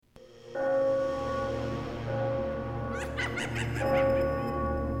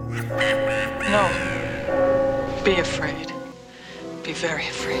No. Be afraid. Be very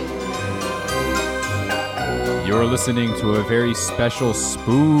afraid. You're listening to a very special,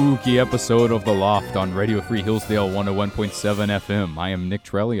 spooky episode of The Loft on Radio Free Hillsdale 101.7 FM. I am Nick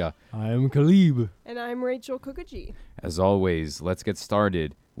Trelia. I am Khalib. And I'm Rachel Kukaji. As always, let's get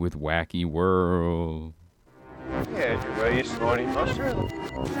started with Wacky World. Yeah, you ready, smarty mustard?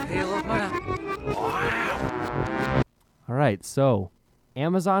 Hey, look what I... All right, so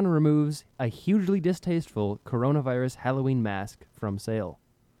Amazon removes a hugely distasteful coronavirus Halloween mask from sale.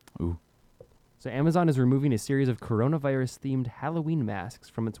 Ooh. So Amazon is removing a series of coronavirus-themed Halloween masks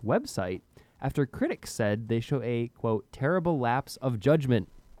from its website after critics said they show a, quote, terrible lapse of judgment.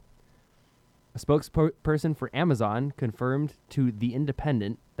 A spokesperson for Amazon confirmed to The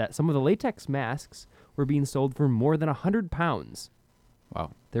Independent that some of the latex masks were being sold for more than £100.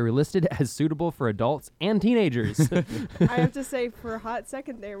 Wow. They were listed as suitable for adults and teenagers. I have to say, for a hot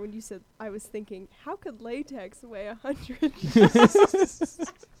second there, when you said, I was thinking, how could latex weigh 100?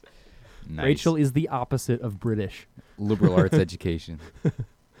 Nice. Rachel is the opposite of British. Liberal arts education. Yeah.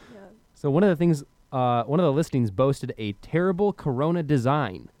 So one of the listings boasted a terrible Corona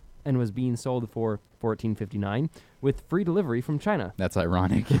design and was being sold for $14.59 with free delivery from China. That's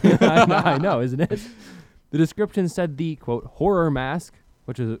ironic. I know, isn't it? The description said the, quote, horror mask,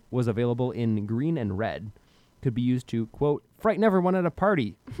 which was available in green and red, could be used to, quote, frighten everyone at a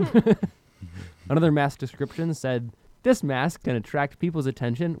party. Another mask description said, this mask can attract people's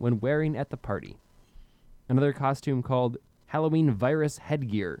attention when wearing at the party. Another costume called Halloween virus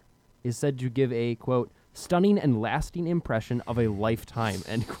headgear is said to give a, quote, stunning and lasting impression of a lifetime,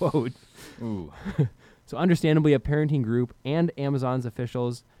 end quote. Ooh. So understandably, a parenting group and Amazon's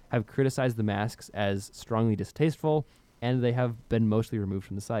officials have criticized the masks as strongly distasteful, and they have been mostly removed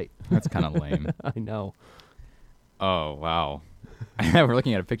from the site. That's kind of lame. I know. Oh, wow. We're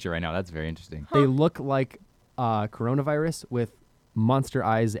looking at a picture right now. That's very interesting. They look like coronavirus with monster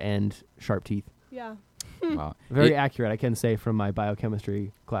eyes and sharp teeth. Yeah. Wow. Very accurate, I can say, from my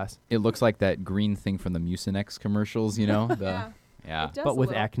biochemistry class. It looks like that green thing from the Mucinex commercials, you know? Yeah. It does But a with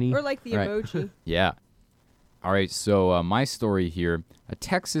little. acne. Or like the Right. emoji. Yeah. All right, so my story here. A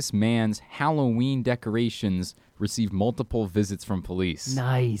Texas man's Halloween decorations received multiple visits from police.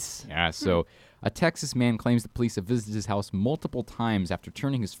 Nice. Yeah, so a Texas man claims the police have visited his house multiple times after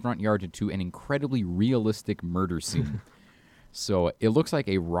turning his front yard into an incredibly realistic murder scene. So it looks like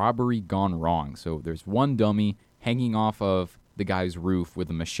a robbery gone wrong. So there's one dummy hanging off of the guy's roof with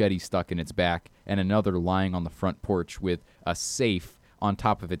a machete stuck in its back and another lying on the front porch with a safe on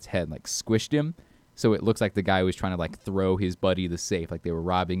top of its head, like squished him. So it looks like the guy was trying to like throw his buddy the safe, like they were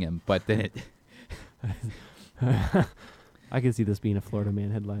robbing him. But then it... I can see this being a Florida Man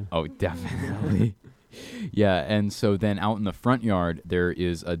headline. Oh, definitely. Yeah, and so then out in the front yard, there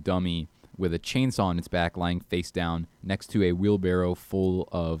is a dummy with a chainsaw on its back lying face down next to a wheelbarrow full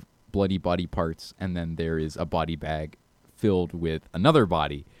of bloody body parts, and then there is a body bag filled with another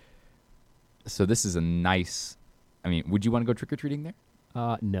body. So this is a nice... I mean, would you want to go trick-or-treating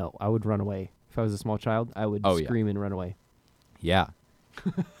there? No, I would run away. If I was a small child, I would scream and run away. Yeah.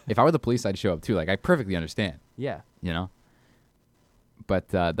 If I were the police, I'd show up too. Like, I perfectly understand, Yeah. you know? But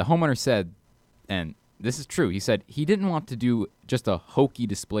the homeowner said, and this is true, he said he didn't want to do just a hokey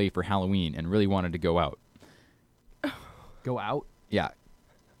display for Halloween and really wanted to go out. Go out? Yeah,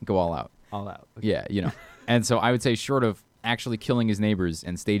 go all out. All out. Okay. Yeah, you know. And so I would say short of actually killing his neighbors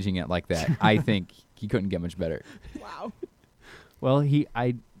and staging it like that, I think he couldn't get much better. Wow. Well,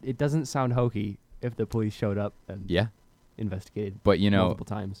 it doesn't sound hokey if the police showed up and Yeah. investigated But, you know, multiple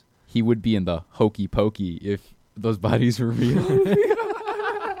times. he would be in the hokey pokey if those bodies were real.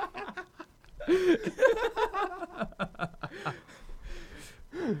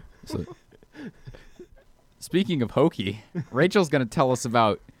 So, speaking of hokey, Rachel's going to tell us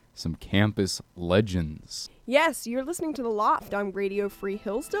about some campus legends. Yes, you're listening to The Loft on Radio Free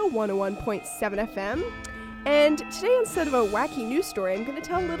Hillsdale 101.7 FM. And today, instead of a wacky news story, I'm going to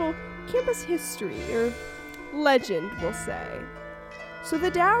tell a little campus history, or legend, we'll say. So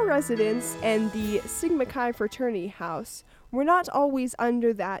the Dow residence and the Sigma Chi fraternity house were not always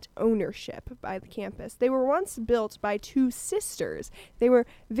under that ownership by the campus. They were once built by two sisters. They were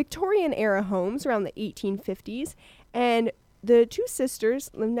Victorian-era homes around the 1850s, and the two sisters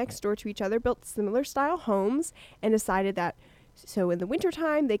lived next door to each other, built similar style homes, and decided that so in the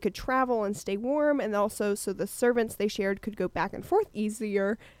wintertime they could travel and stay warm, and also so the servants they shared could go back and forth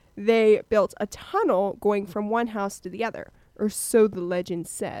easier, they built a tunnel going from one house to the other, or so the legend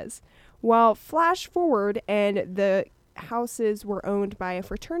says. Well, flash forward, and the houses were owned by a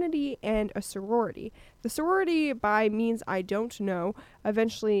fraternity and a sorority. The sorority, by means I don't know,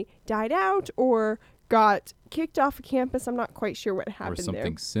 eventually died out or got kicked off of campus. I'm not quite sure what happened Or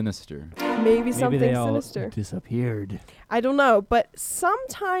something sinister. there. Maybe something they all sinister. disappeared. I don't know, but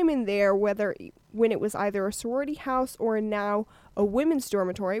sometime in there, when it was either a sorority house or now a women's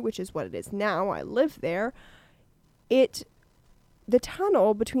dormitory, which is what it is now, I live there, the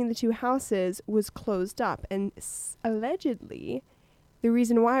tunnel between the two houses was closed up, and allegedly the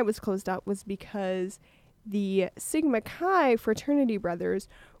reason why it was closed up was because the Sigma Chi fraternity brothers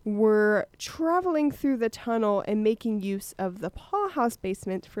were traveling through the tunnel and making use of the Paw House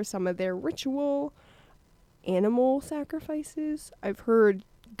basement for some of their ritual animal sacrifices. I've heard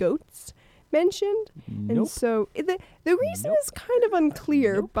goats mentioned. And Nope. so the reason is kind of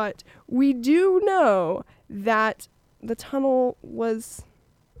unclear, but we do know that the tunnel was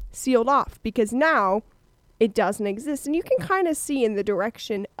sealed off because now it doesn't exist. And you can kind of see in the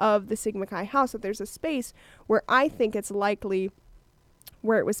direction of the Sigma Chi house that there's a space where I think it's likely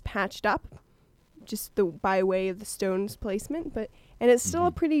where it was patched up, just by way of the stone's placement. And it's still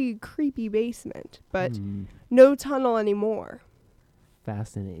a pretty creepy basement, but no tunnel anymore.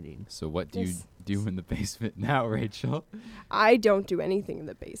 Fascinating. So what do Yes. you do in the basement now, Rachel? I don't do anything in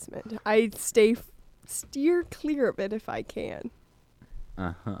the basement. I steer clear of it if I can.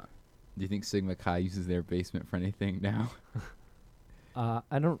 Uh-huh. Do you think Sigma Chi uses their basement for anything now?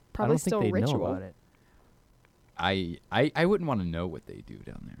 I don't Probably think still they ritual. know about it. I wouldn't want to know what they do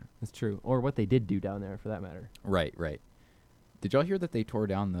down there. That's true. Or what they did do down there, for that matter. Right. Did y'all hear that they tore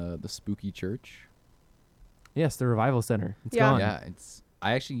down the spooky church? Yes, the Revival Center. It's Yeah. gone. Yeah,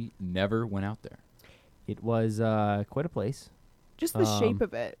 I actually never went out there. It was quite a place. Just the shape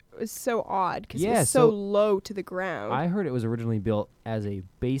of it was so odd because it yeah, was so so low to the ground. I heard it was originally built as a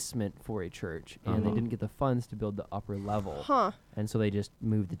basement for a church, and they Uh-huh. didn't get the funds to build the upper level. Huh. And so they just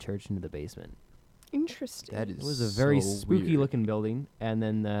moved the church into the basement. Interesting. That is It was a very so spooky weird. looking building, and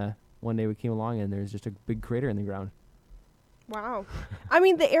then one day we came along and there's just a big crater in the ground. Wow. I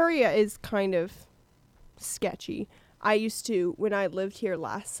mean, the area is kind of sketchy. I used to, when I lived here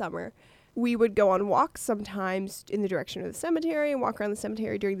last summer, we would go on walks sometimes in the direction of the cemetery and walk around the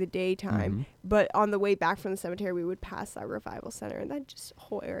cemetery during the daytime. Mhm. But on the way back from the cemetery, we would pass that Revival Center, and that just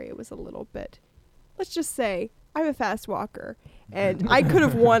whole area was a little bit, let's just say, I'm a fast walker, and I could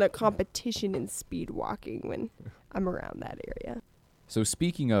have won a competition in speed walking when I'm around that area. So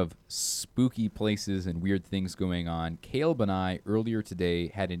speaking of spooky places and weird things going on, Caleb and I earlier today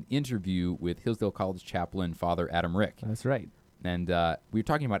had an interview with Hillsdale College chaplain Father Adam Rick. That's right. And we were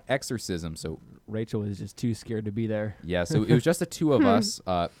talking about exorcism. So Rachel was just too scared to be there. yeah, so it was just the two of us.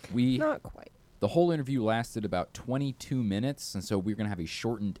 Not quite. The whole interview lasted about 22 minutes, and so we're going to have a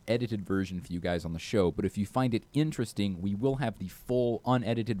shortened, edited version for you guys on the show. But if you find it interesting, we will have the full,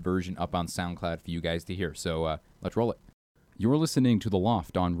 unedited version up on SoundCloud for you guys to hear. So let's roll it. You're listening to The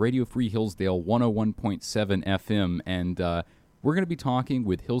Loft on Radio Free Hillsdale 101.7 FM, and we're going to be talking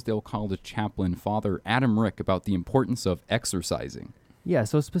with Hillsdale College chaplain Father Adam Rick about the importance of exercising. Yeah,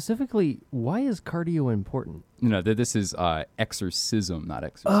 so specifically, why is cardio important? No, this is exorcism, not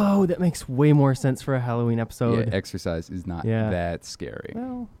exercise. Oh, that makes way more sense for a Halloween episode. Yeah, exercise is not Yeah. that scary.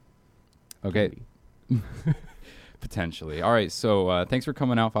 Well, Okay. maybe. Potentially. All right, so thanks for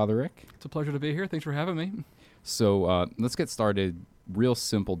coming out, Father Rick. It's a pleasure to be here. Thanks for having me. So let's get started. Real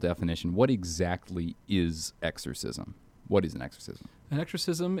simple definition. What exactly is exorcism? What is an exorcism? An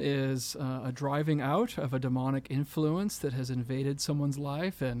exorcism is a driving out of a demonic influence that has invaded someone's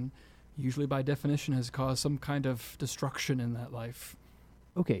life and usually by definition has caused some kind of destruction in that life.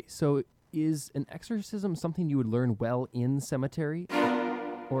 Okay, so is an exorcism something you would learn well in cemetery?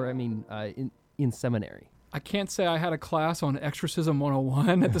 Or, I mean, in seminary? I can't say I had a class on Exorcism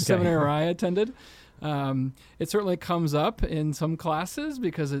 101 at the seminary I attended. It certainly comes up in some classes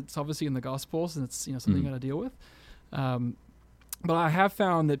because it's obviously in the Gospels and it's something you got to deal with. But I have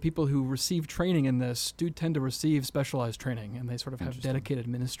found that people who receive training in this do tend to receive specialized training, and they sort of have Interesting. dedicated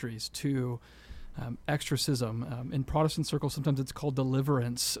ministries to exorcism. In Protestant circles, sometimes it's called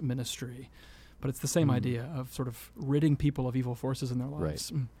deliverance ministry, but it's the same idea of sort of ridding people of evil forces in their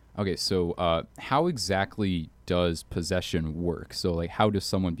lives. Right. Okay, so how exactly does possession work? So, like, how does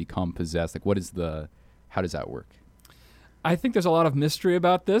someone become possessed? Like, how does that work? I think there's a lot of mystery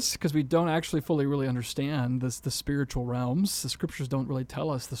about this because we don't actually fully really understand the spiritual realms. The scriptures don't really tell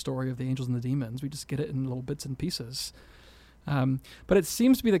us the story of the angels and the demons. We just get it in little bits and pieces. But it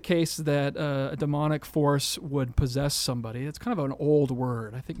seems to be the case that a demonic force would possess somebody. It's kind of an old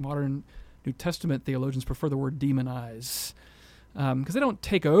word. I think modern New Testament theologians prefer the word demonize. because they don't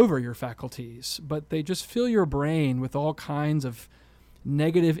take over your faculties, but they just fill your brain with all kinds of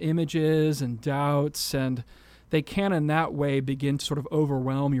negative images and doubts, and they can in that way begin to sort of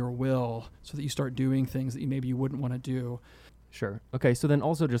overwhelm your will so that you start doing things that maybe you wouldn't want to do. Sure. Okay, so then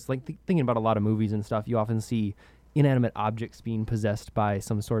also just like thinking about a lot of movies and stuff, you often see inanimate objects being possessed by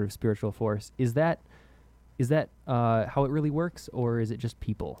some sort of spiritual force. Is that how it really works, or is it just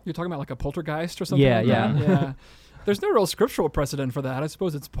people? You're talking about like a poltergeist or something? Yeah, like yeah. that? Yeah. There's no real scriptural precedent for that. I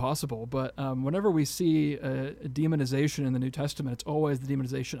suppose it's possible, but whenever we see a demonization in the New Testament, it's always the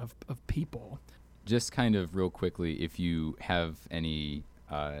demonization of people. Just kind of real quickly, if you have any,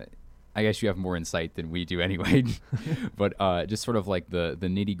 I guess you have more insight than we do anyway, but just sort of like the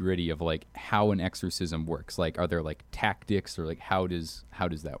nitty gritty of like how an exorcism works. Like, are there like tactics, or like how does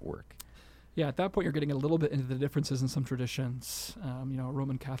that work? Yeah, at that point, you're getting a little bit into the differences in some traditions. A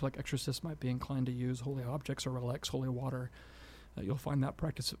Roman Catholic exorcist might be inclined to use holy objects or relics, holy water. You'll find that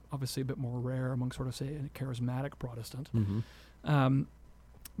practice obviously a bit more rare among sort of, say, a charismatic Protestant. Mm-hmm.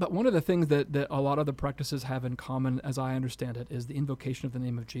 But one of the things that a lot of the practices have in common, as I understand it, is the invocation of the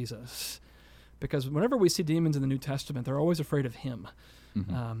name of Jesus. Because whenever we see demons in the New Testament, they're always afraid of him.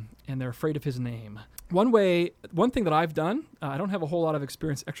 Mm-hmm. And they're afraid of his name. One thing that I've done, I don't have a whole lot of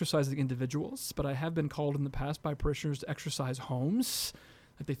experience exorcising individuals, but I have been called in the past by parishioners to exorcise homes.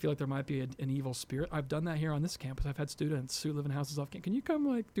 Like they feel like there might be an evil spirit. I've done that here on this campus. I've had students who live in houses off campus. Can you come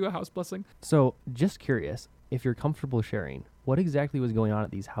like do a house blessing? So just curious, if you're comfortable sharing, what exactly was going on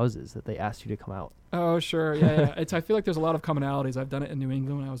at these houses that they asked you to come out? Oh, sure. Yeah. I feel like there's a lot of commonalities. I've done it in New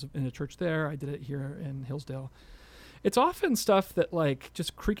England when I was in a church there. I did it here in Hillsdale. It's often stuff that like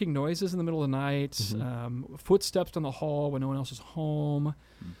just creaking noises in the middle of the night, footsteps down the hall when no one else is home.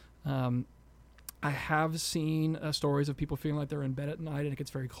 I have seen stories of people feeling like they're in bed at night and it gets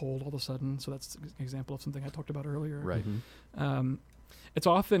very cold all of a sudden. So that's an example of something I talked about earlier. Right. It's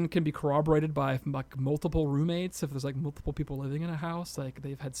often can be corroborated by like multiple roommates. If there's like multiple people living in a house, like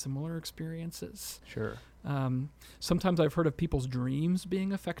they've had similar experiences. Sure. Sometimes I've heard of people's dreams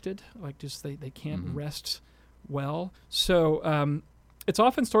being affected, like just they can't rest well. So it's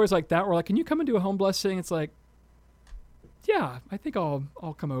often stories like that where like, can you come and do a home blessing? It's like, yeah, I think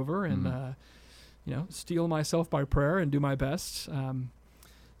I'll come over and steel myself by prayer and do my best.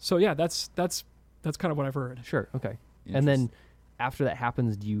 So yeah, that's kind of what I've heard. Sure. Okay. And then after that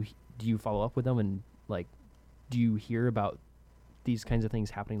happens, do you follow up with them and like do you hear about these kinds of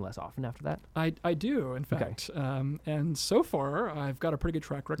things happening less often after that? I do, in fact. And so far, I've got a pretty good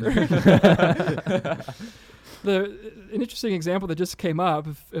track record. An interesting example that just came up,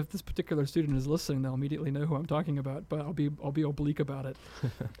 if this particular student is listening, they'll immediately know who I'm talking about, but I'll be oblique about it.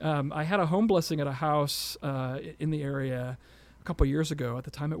 I had a home blessing at a house in the area a couple years ago. At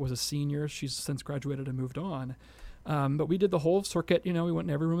the time, it was a senior. She's since graduated and moved on. But we did the whole circuit. We went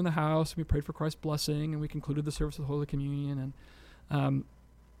in every room in the house, and we prayed for Christ's blessing, and we concluded the service with Holy Communion. And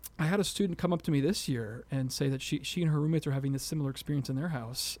I had a student come up to me this year and say that she and her roommates are having this similar experience in their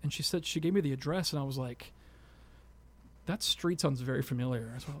house. And she said she gave me the address, and I was like, that street sounds very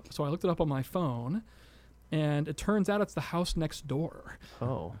familiar. So I looked it up on my phone, and it turns out it's the house next door.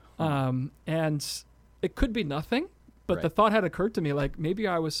 Oh. And it could be nothing, but the thought had occurred to me, like, maybe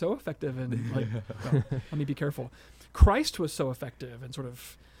I was so effective and like, well, let me be careful. Christ was so effective in sort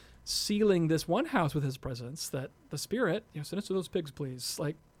of sealing this one house with his presence that the Spirit, send us to those pigs, please.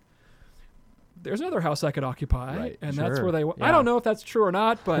 Like, there's another house I could occupy, and that's where they. I don't know if that's true or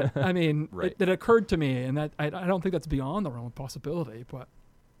not, but I mean, it occurred to me, and that I don't think that's beyond the realm of possibility. But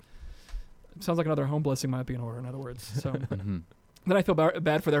it sounds like another home blessing might be in order. In other words, so then I feel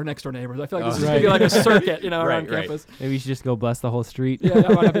bad for their next door neighbors. I feel like this is maybe like a circuit, around campus. Maybe you should just go bless the whole street. Yeah,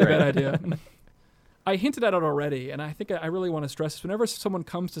 that might not be a bad idea. I hinted at it already, and I think I really want to stress this. Whenever someone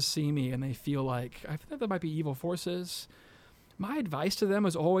comes to see me and they feel like, I think there might be evil forces, my advice to them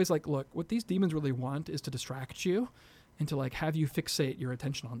is always like, look, what these demons really want is to distract you and to like have you fixate your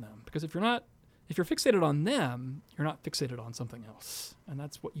attention on them. Because if you're fixated on them, you're not fixated on something else. And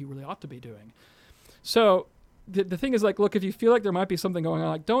that's what you really ought to be doing. So the thing is like, look, if you feel like there might be something going on,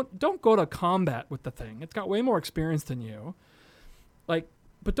 like don't go to combat with the thing. It's got way more experience than you. Like,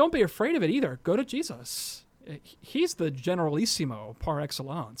 but don't be afraid of it either. Go to Jesus. He's the generalissimo par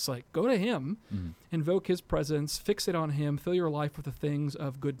excellence. Like, go to him, invoke his presence, fixate on him, fill your life with the things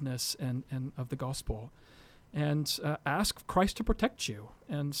of goodness and of the gospel, and ask Christ to protect you.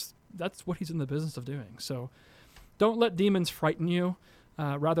 And that's what he's in the business of doing. So don't let demons frighten you.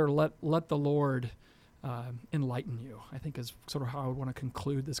 Rather, let the Lord enlighten you, I think is sort of how I would want to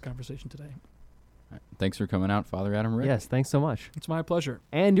conclude this conversation today. Thanks for coming out, Father Adam Rick. Yes, thanks so much. It's my pleasure.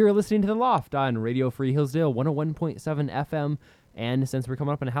 And you're listening to The Loft on Radio Free Hillsdale 101.7 FM. And since we're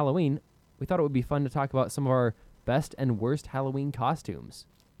coming up on Halloween, we thought it would be fun to talk about some of our best and worst Halloween costumes.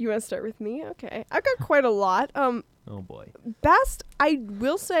 You want to start with me? Okay. I've got quite a lot. Oh boy. Best, I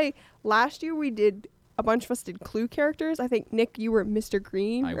will say, last year a bunch of us did Clue characters. I think, Nick, you were Mr.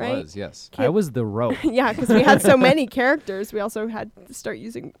 Green, I right? was, yes. I was the rope. Yeah, because we had so many characters. We also had to start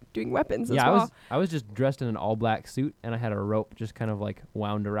doing weapons as Yeah, well. I was just dressed in an all black suit and I had a rope just kind of like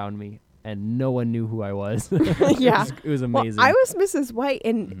wound around me and no one knew who I was. Yeah. It was amazing. Well, I was Mrs. White,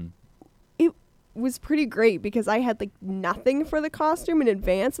 and Mhm. it was pretty great because I had like nothing for the costume in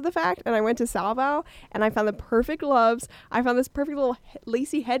advance of the fact, and I went to Salvo and I found the perfect gloves. I found this perfect little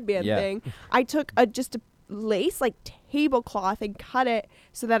lacy headband Yeah. thing. I took just a lace like tablecloth and cut it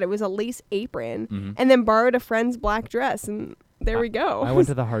so that it was a lace apron, Mhm. and then borrowed a friend's black dress, and there we go. I went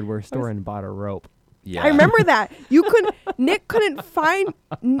to the hardware store and bought a rope. Yeah. I remember that. Nick couldn't find.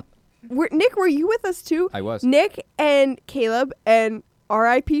 Nick, were you with us too? I was. Nick and Caleb and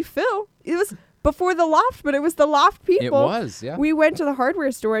R.I.P. Phil. It was before the Loft, but it was the Loft people. It was, yeah. We went to the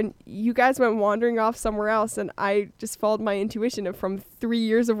hardware store, and you guys went wandering off somewhere else, and I just followed my intuition of from 3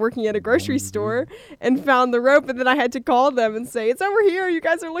 years of working at a grocery store and found the rope, and then I had to call them and say, it's over here. You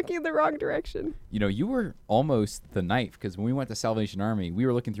guys are looking in the wrong direction. You know, you were almost the knife because when we went to Salvation Army, we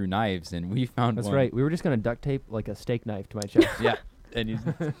were looking through knives and we found That's one. right. We were just going to duct tape like a steak knife to my chest. Yeah. And you,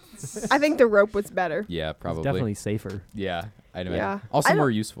 I think the rope was better. yeah, It's probably. definitely safer. Yeah, I'd imagine. Yeah. Also I more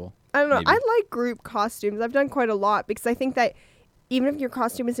don't- useful. I don't know. Maybe. I like group costumes. I've done quite a lot because I think that even if your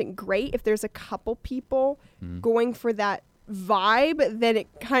costume isn't great, if there's a couple people Mhm. going for that vibe, then it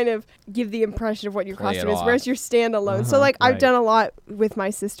kind of give the impression of what your Play it costume is. off. Whereas you're standalone. So Uh-huh, like I've right. done a lot with my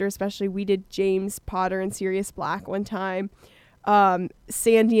sister, especially. We did James Potter and Sirius Black one time.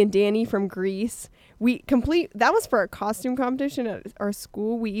 Sandy and Danny from Grease. That was for a costume competition at our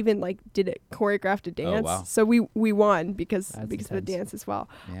school. We even like did it choreographed a dance. wow. So we won because That's of the intense. dance as well.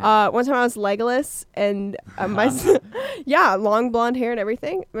 Yeah. One time I was Legolas, and yeah, long blonde hair and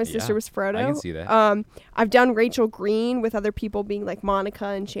everything. My sister Yeah, was Frodo. I can see that. I've done Rachel Green with other people being like Monica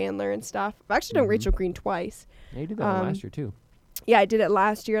and Chandler and stuff. I've actually done Mhm. Rachel Green twice. Yeah, you did that one Um, last year too. Yeah, I did it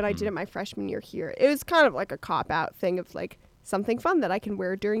last year, and I did Mm. it my freshman year here. It was kind of like a cop-out thing of like something fun that I can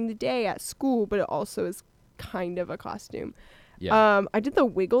wear during the day at school, but it also is kind of a costume. Yeah. I did the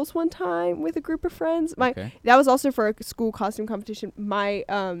Wiggles one time with a group of friends. Okay. That was also for a school costume competition. My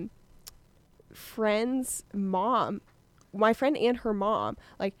friend's mom, my friend and her mom,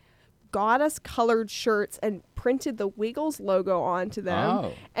 like got us colored shirts and printed the Wiggles logo onto them.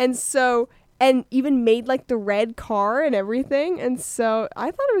 Oh. And so, and even made like the red car and everything. And so I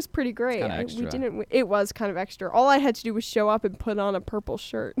thought it was pretty great. kinda We extra. didn't, it was kind of extra. All I had to do was show up and put on a purple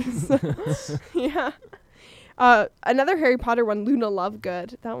shirt. So, yeah. Another Harry Potter one, Luna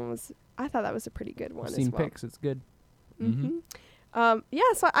Lovegood. That one was, I thought that was a pretty good one I've as seen well. pics. It's good. Mm-hmm. Yeah,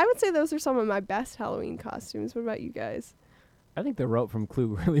 so I would say those are some of my best Halloween costumes. What about you guys? I think the rope from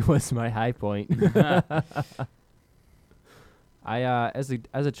Clue really was my high point. As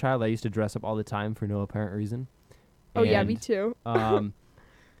a child, I used to dress up all the time for no apparent reason. Oh yeah, me And, too. Some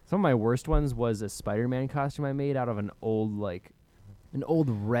of my worst ones was a Spider-Man costume I made out of an old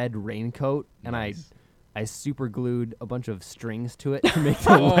red raincoat, and Nice. I super glued a bunch of strings to it to make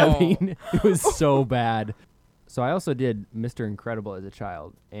the webbing. It was so bad. So I also did Mr. Incredible as a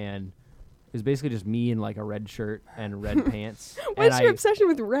child, and it was basically just me in like a red shirt and red pants. What's and your obsession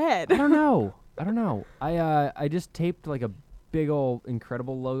with red? I don't know. I just taped like a big old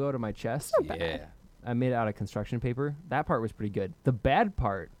Incredible logo to my chest. Yeah. I made it out of construction paper. That part was pretty good. The bad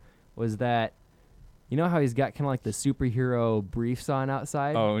part was that, you know how he's got kind of like the superhero briefs on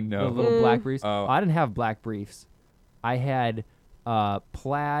outside? Oh, no. The little black briefs? Oh. I didn't have black briefs. I had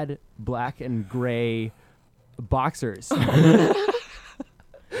plaid, black and gray boxers.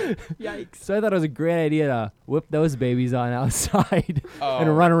 Yikes. So I thought it was a great idea to whip those babies on outside Oh.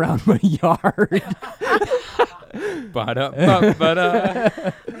 and run around my yard.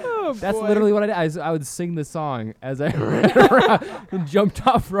 Oh, That's boy. literally what I did. I would sing the song as I ran around and jumped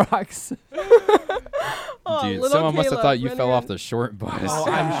off rocks. Oh, Dude, little someone must have Caleb thought you running fell off around. the short bus. Oh,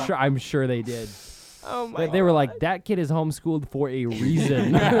 I'm sure they did. Oh my. They were like, that kid is homeschooled for a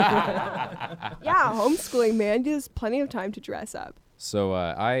reason. Yeah, homeschooling, man. There's plenty of time to dress up. So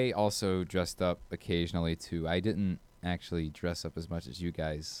I also dressed up occasionally too. I didn't actually dress up as much as you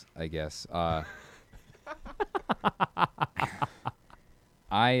guys, I guess.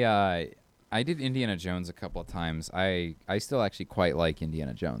 I did Indiana Jones a couple of times. I still actually quite like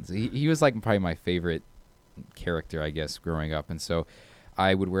Indiana Jones. He was like probably my favorite character, I guess, growing up. And so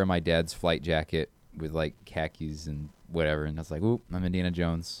I would wear my dad's flight jacket with like khakis and whatever. And I was like, "Ooh, I'm Indiana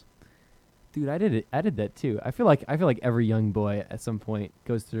Jones." Dude, I did it. I did that too. I feel like every young boy at some point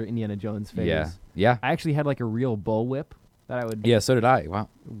goes through Indiana Jones phase. Yeah. I actually had like a real bullwhip that I would Yeah, so did I. Wow.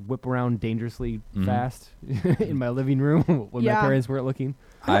 whip around dangerously Mhm. fast in my living room when my Yeah. parents weren't looking.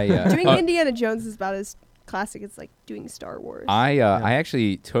 Doing Indiana Jones is about as classic as like doing Star Wars. I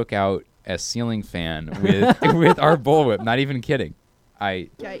actually took out a ceiling fan with with our bullwhip. Not even kidding.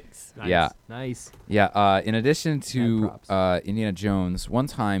 Yikes. Yeah. Nice. Yeah. In addition to props. Indiana Jones, one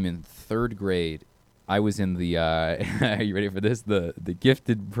time in 3rd grade, I was in the. Are you ready for this? The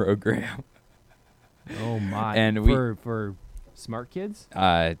gifted program. Oh my. And we- for smart kids?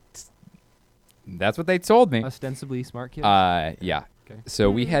 That's what they told me. Ostensibly smart kids? Yeah. Okay. So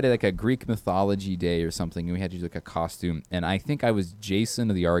we had like a Greek mythology day or something, and we had to do like a costume. And I think I was Jason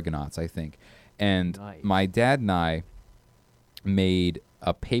of the Argonauts, I think. And Nice. my dad and I made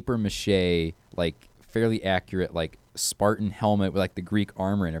a paper mache, like fairly accurate, like Spartan helmet with like the Greek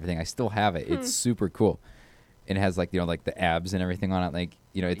armor and everything. I still have it. It's super cool. And it has like, like the abs and everything on it. Like,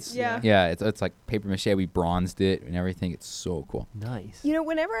 it's it's like paper mache. We bronzed it and everything. It's so cool. Nice. You know,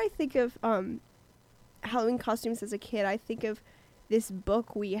 whenever I think of Halloween costumes as a kid, I think of this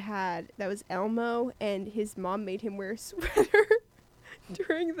book we had that was Elmo, and his mom made him wear a sweater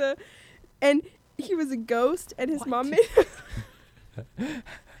during the, and he was a ghost, and his mom made him,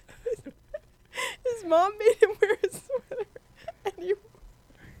 his mom made him wear a sweater, and he.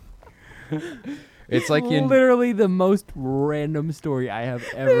 It's like in literally the most random story I have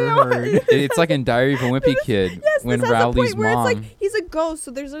ever heard. it's like in Diary of a Wimpy Kid Yes, when this has a Rowley's point where mom. it's like he's a ghost,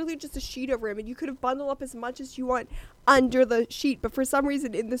 so there's literally just a sheet over him, and you could have bundled up as much as you want under the sheet. But for some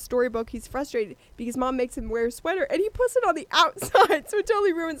reason, in the storybook, he's frustrated because mom makes him wear a sweater, and he puts it on the outside, so it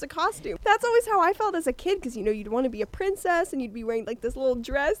totally ruins the costume. That's always how I felt as a kid, because you'd want to be a princess, and you'd be wearing like this little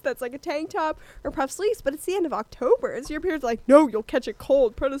dress that's like a tank top or puff sleeves. But it's the end of October, and so your parents are like, "No, you'll catch a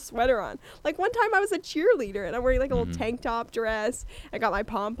cold. Put a sweater on." Like one time, I was a cheerleader, and I'm wearing like a little tank top dress. I got my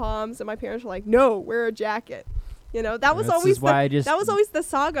pom poms, and my parents were like, "No, wear a jacket." That was This always is why I just- that was always the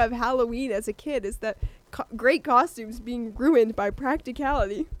saga of Halloween as a kid, is that great costumes being ruined by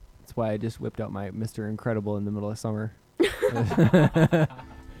practicality. That's why I just whipped out my Mr. Incredible in the middle of summer.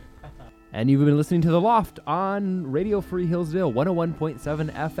 And you've been listening to The Loft on Radio Free Hillsdale 101.7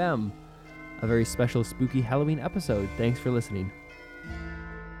 FM. A very special spooky Halloween episode. Thanks for listening.